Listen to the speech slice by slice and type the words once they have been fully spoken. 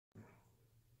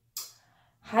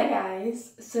Hi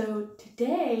guys, so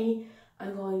today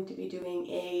I'm going to be doing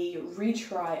a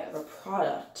retry of a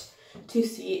product to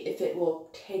see if it will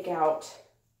take out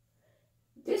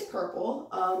this purple,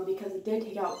 because it did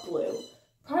take out blue.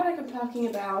 The product I'm talking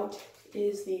about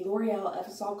is the L'Oreal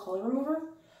Effasol Color Remover.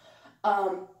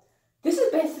 This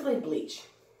is basically bleach,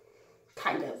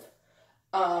 kind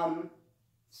of.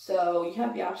 So you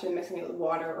have the option of mixing it with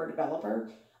water or developer.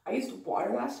 I used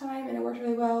water last time and it worked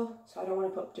really well, so I don't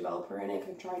want to put developer in it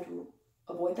because I'm trying to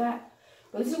avoid that.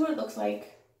 But this is what it looks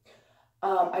like.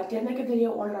 I did make a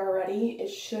video on it already. It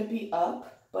should be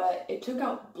up, but it took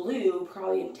out blue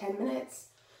probably in 10 minutes.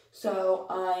 So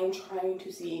I'm trying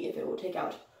to see if it will take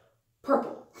out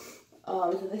purple.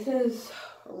 So this is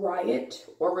Riot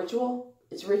or Ritual.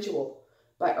 It's Ritual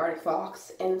by Arctic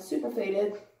Fox, and it's super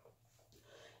faded.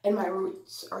 And my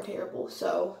roots are terrible,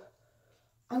 so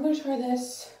I'm going to try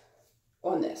this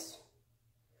on this.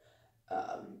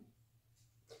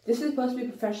 This is supposed to be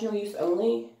professional use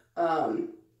only.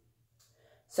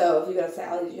 So if you go to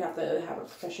Sally's, you have to have a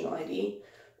professional ID.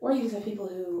 Or you can have people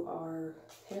who are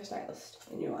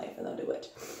hairstylists in your life and they'll do it.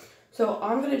 So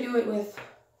I'm going to do it with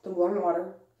the warm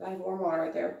water. I have warm water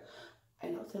right there. I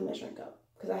know it's in a measuring cup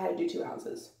because I had to do 2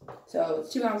 ounces. So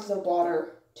it's 2 ounces of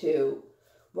water to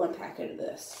 1 packet of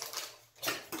this.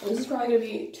 And this is probably going to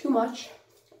be too much.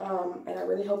 And I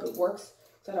really hope it works,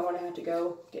 so I don't want to have to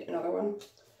go get another one.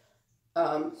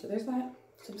 So there's that.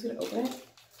 So I'm just going to open it.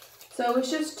 So it's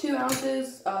just 2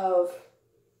 ounces of,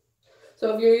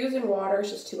 so if you're using water, it's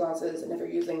just 2 ounces. And if you're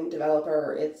using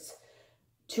developer, it's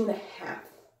 2.5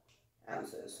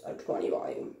 ounces of 20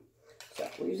 volume. So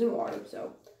we're using water,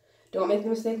 so don't make the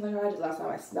mistake like I did last time.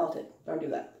 I smelt it. Don't do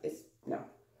that. No.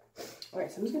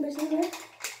 Alright, so I'm just going to mix it in here.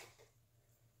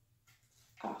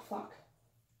 Oh, fuck.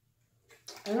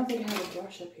 I don't think I have a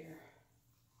brush up here.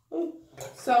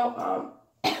 So,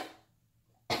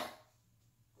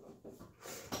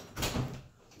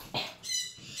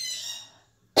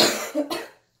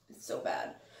 it's so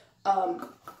bad.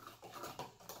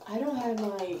 I don't have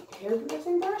my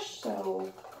hairdressing brush,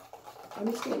 so I'm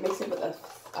just gonna mix it with a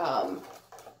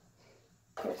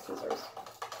pair of scissors.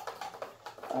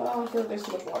 Oh, I feel like there's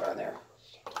too much water in there.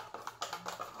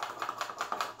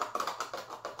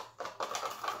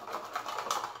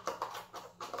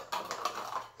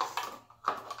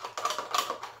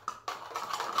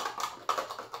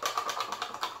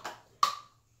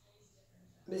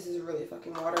 This is really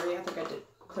fucking watery. I think I did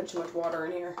put too much water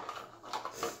in here.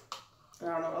 I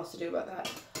don't know what else to do about that.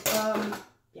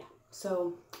 Yeah.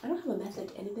 So, I don't have a method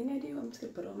to anything I do. I'm just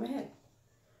going to put it on my head.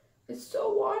 It's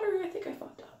so watery. I think I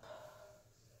fucked up.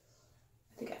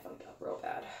 I think I fucked up real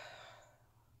bad.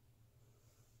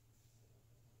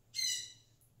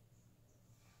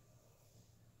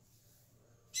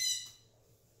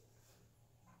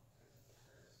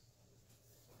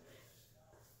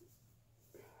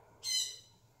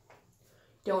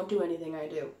 Don't do anything I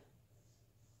do.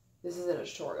 This isn't a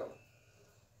tutorial.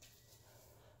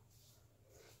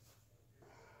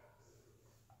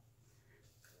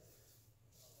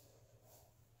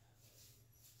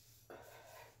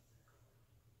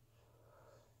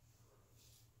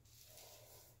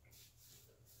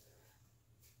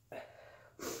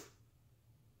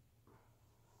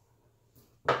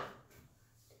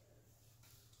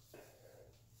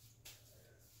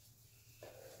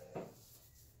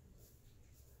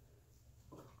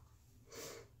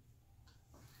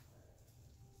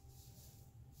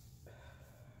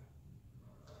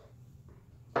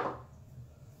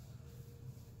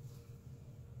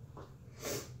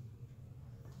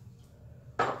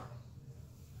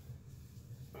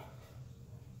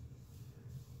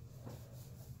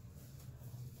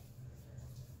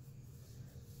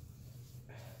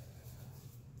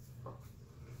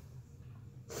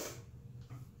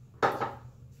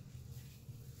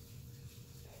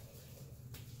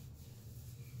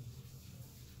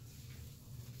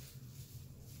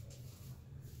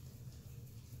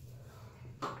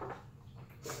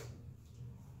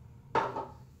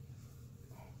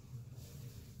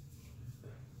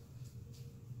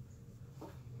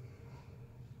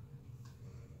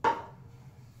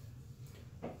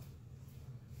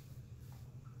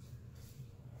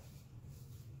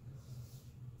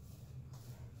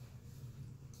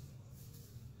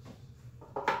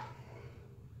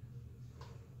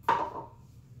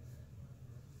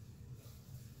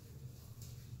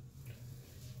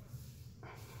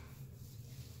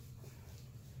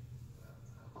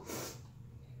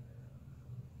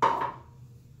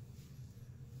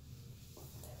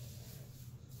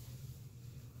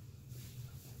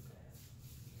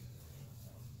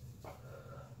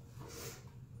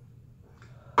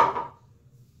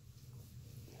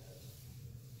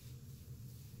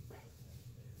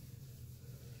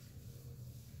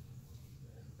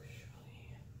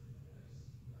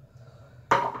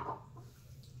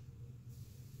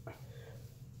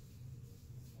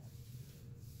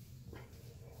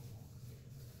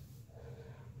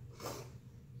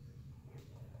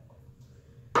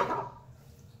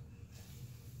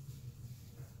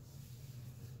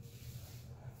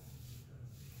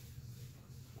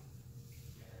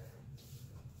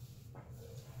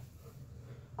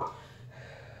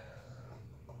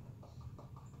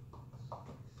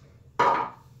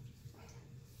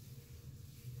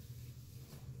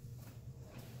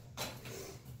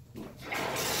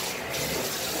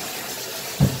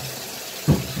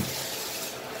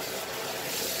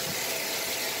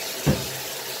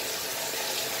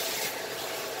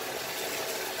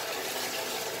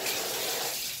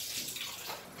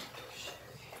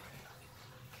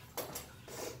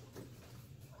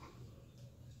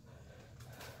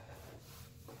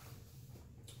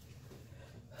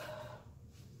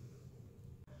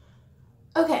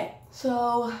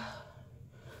 So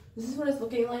this is what it's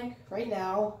looking like right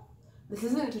now. This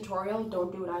isn't a tutorial,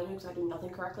 don't do what I do because I do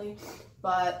nothing correctly.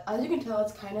 But as you can tell,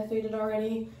 it's kind of faded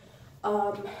already.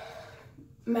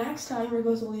 Max time we're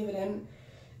supposed to leave it in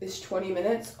is 20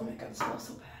 minutes. Oh my god, it smells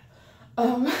so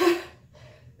bad.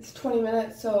 It's 20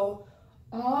 minutes, so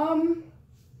I'm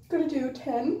gonna do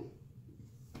 10.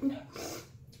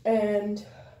 And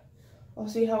I'll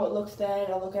see how it looks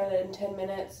then. I'll look at it in 10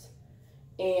 minutes.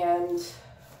 And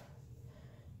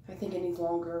if I think it needs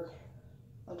longer,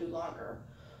 I'll do longer.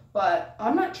 But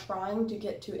I'm not trying to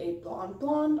get to a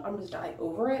blonde. I'm just dyeing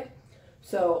over it.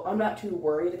 So I'm not too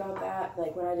worried about that.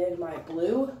 Like when I did my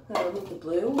blue, when I removed the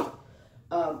blue,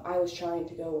 I was trying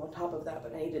to go on top of that,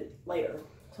 but I need it lighter.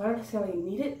 So I don't necessarily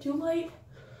need it too light.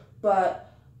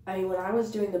 But I mean, when I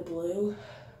was doing the blue,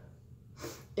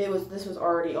 this was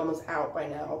already almost out by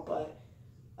now, but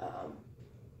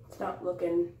it's not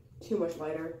looking too much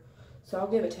lighter. So I'll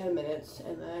give it 10 minutes,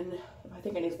 and then if I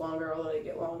think it needs longer, I'll let it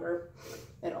get longer,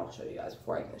 and I'll show you guys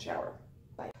before I get in the shower.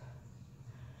 Bye.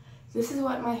 This is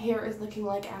what my hair is looking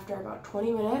like after about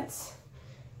 20 minutes.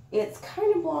 It's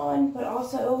kind of blonde, but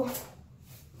also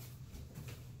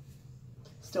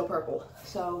still purple.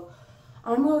 So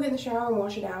I'm gonna get in the shower and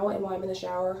wash it out, and while I'm in the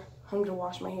shower, I'm gonna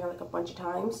wash my hair like a bunch of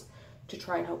times to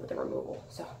try and help with the removal.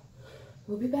 So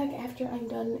we'll be back after I'm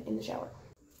done in the shower.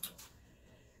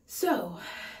 So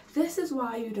this is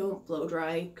why you don't blow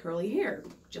dry curly hair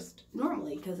just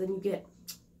normally, because then you get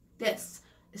this,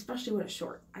 especially when it's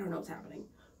short. I don't know what's happening,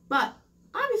 but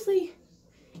obviously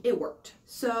it worked.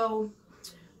 So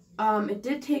it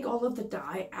did take all of the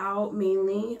dye out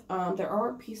mainly. There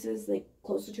are pieces like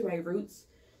closer to my roots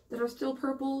that are still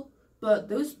purple, but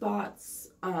those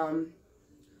spots are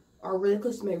really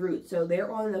close to my roots. So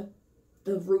they're on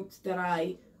the roots that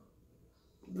I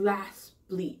last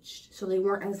bleached, so they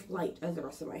weren't as light as the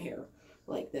rest of my hair,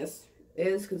 like this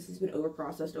is, because it's been over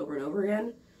processed over and over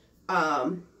again.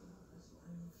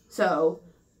 So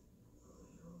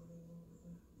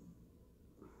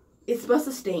it's must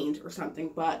have stained or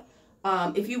something. But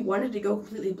if you wanted to go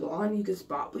completely blonde, you could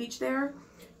spot bleach there.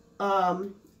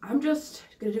 I'm just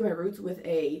gonna do my roots with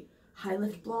a high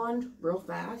lift blonde real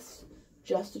fast,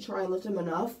 just to try and lift them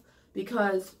enough,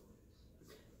 because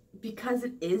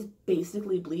it is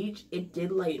basically bleach, it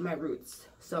did lighten my roots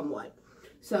somewhat.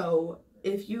 So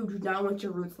if you do not want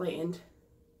your roots lightened,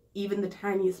 even the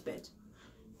tiniest bit,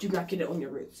 do not get it on your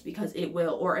roots, because it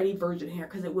will, or any virgin hair,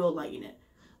 because it will lighten it.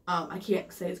 I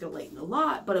can't say it's going to lighten a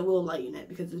lot, but it will lighten it,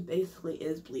 because it basically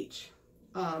is bleach.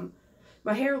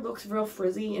 My hair looks real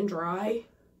frizzy and dry,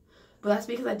 but that's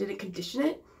because I didn't condition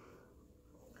it.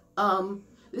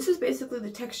 This is basically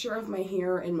the texture of my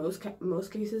hair in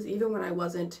most cases. Even when I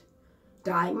wasn't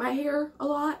dyeing my hair a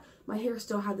lot, my hair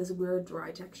still had this weird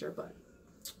dry texture, but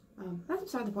that's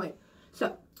beside the point.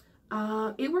 So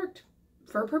it worked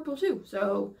for purple too.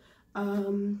 So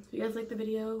if you guys like the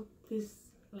video, please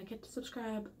like it,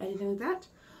 subscribe, anything like that,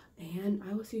 and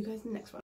I will see you guys in the next one.